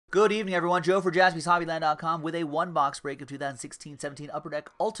Good evening, everyone. Joe for JaspysHobbyland.com with a one-box break of 2016-17 Upper Deck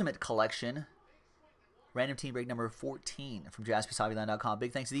Ultimate Collection. Random team break number 14 from JaspysHobbyland.com.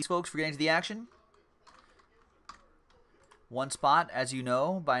 Big thanks to these folks for getting to the action. One spot, as you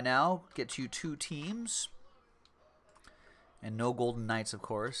know by now, gets you two teams. And no Golden Knights, of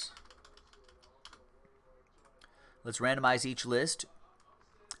course. Let's randomize each list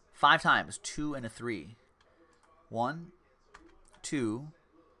 5 times, 2 and a 3. 1, 2,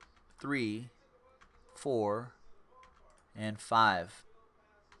 3, 4, and 5.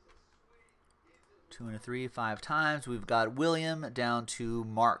 2 and a 3, 5 times. We've got William down to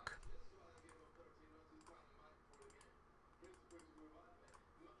Mark.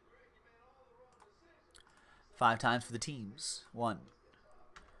 Five times for the teams. 1,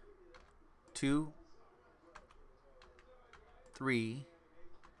 2, 3,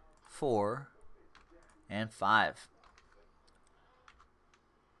 4, and 5.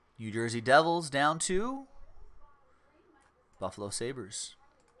 New Jersey Devils down to Buffalo Sabres.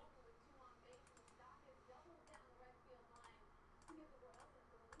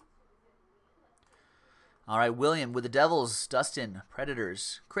 All right, William with the Devils, Dustin,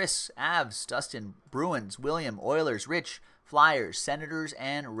 Predators, Chris, Avs, Dustin, Bruins, William, Oilers, Rich, Flyers, Senators,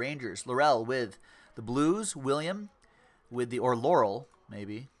 and Rangers. Laurel with the Blues, William with the, or Laurel,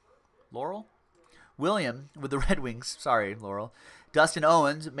 maybe. Laurel? William with the Red Wings, sorry, Laurel. Dustin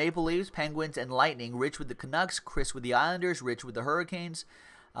Owens, Maple Leafs, Penguins, and Lightning. Rich with the Canucks, Chris with the Islanders, Rich with the Hurricanes.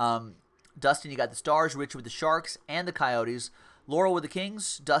 Dustin, you got the Stars, Rich with the Sharks and the Coyotes. Laurel with the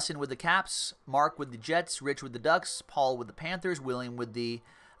Kings, Dustin with the Caps, Mark with the Jets, Rich with the Ducks, Paul with the Panthers, William with the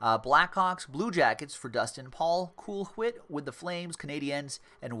Blackhawks, Blue Jackets for Dustin, Paul Coolwhit with the Flames, Canadiens,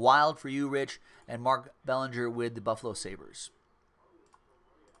 and Wild for you, Rich, and Mark Bellinger with the Buffalo Sabres.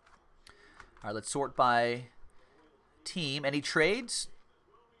 All right, let's sort by team. Any trades?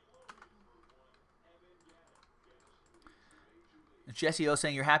 Jesse O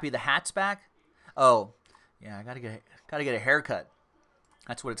saying you're happy the hat's back? Oh, yeah, I gotta get a haircut.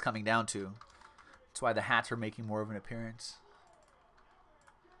 That's what it's coming down to. That's why the hats are making more of an appearance.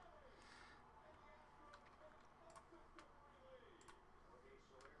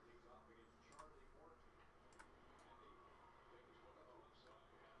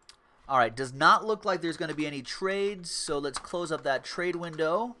 All right, does not look like there's going to be any trades, so let's close up that trade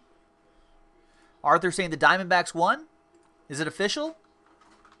window. Arthur saying the Diamondbacks won. Is it official?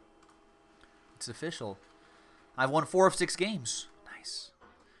 It's official. I've won 4 of 6 games. Nice.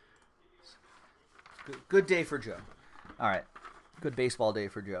 Good day for Joe. All right. Good baseball day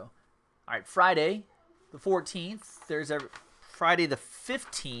for Joe. All right, Friday the 14th. There's Friday the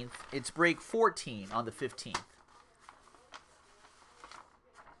 15th. It's break 14 on the 15th.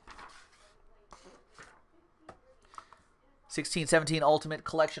 '16-17 Ultimate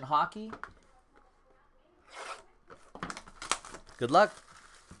Collection Hockey. Good luck.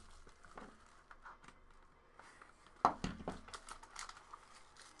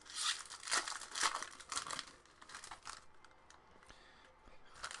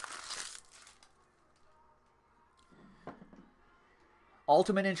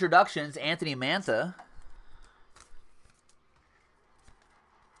 Ultimate Introductions, Anthony Mantha.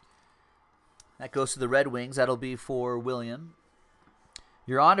 That goes to the Red Wings. That'll be for William.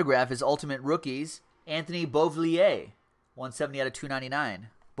 Your autograph is Ultimate Rookies, Anthony Beauvillier. 170 out of 299.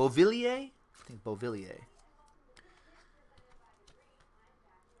 Beauvillier? I think Beauvillier.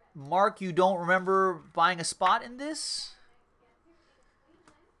 Mark, you don't remember buying a spot in this?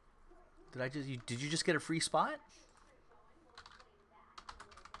 Did you just get a free spot?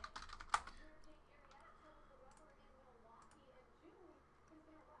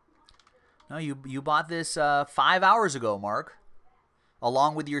 No, you bought this 5 hours ago, Mark,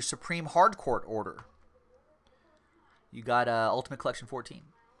 along with your Supreme Hardcourt order. You got Ultimate Collection 14.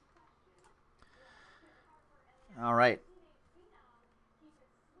 All right.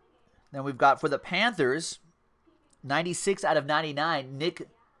 Then we've got for the Panthers, 96 out of 99, Nick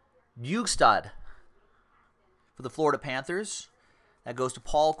Bjugstad for the Florida Panthers. That goes to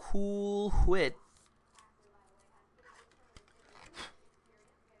Paul Coolwhit.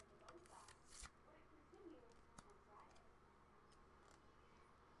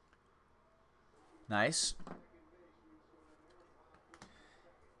 Nice.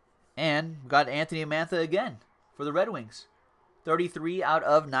 And we've got Anthony Mantha again for the Red Wings. 33 out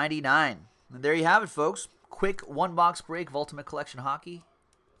of 99. And there you have it, folks. Quick one-box break of Ultimate Collection Hockey.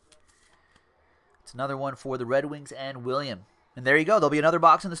 It's another one for the Red Wings and William. And there you go. There'll be another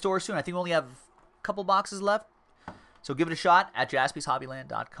box in the store soon. I think we only have a couple boxes left. So give it a shot at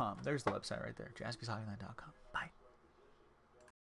JaspysHobbyland.com. There's the website right there, JaspysHobbyland.com.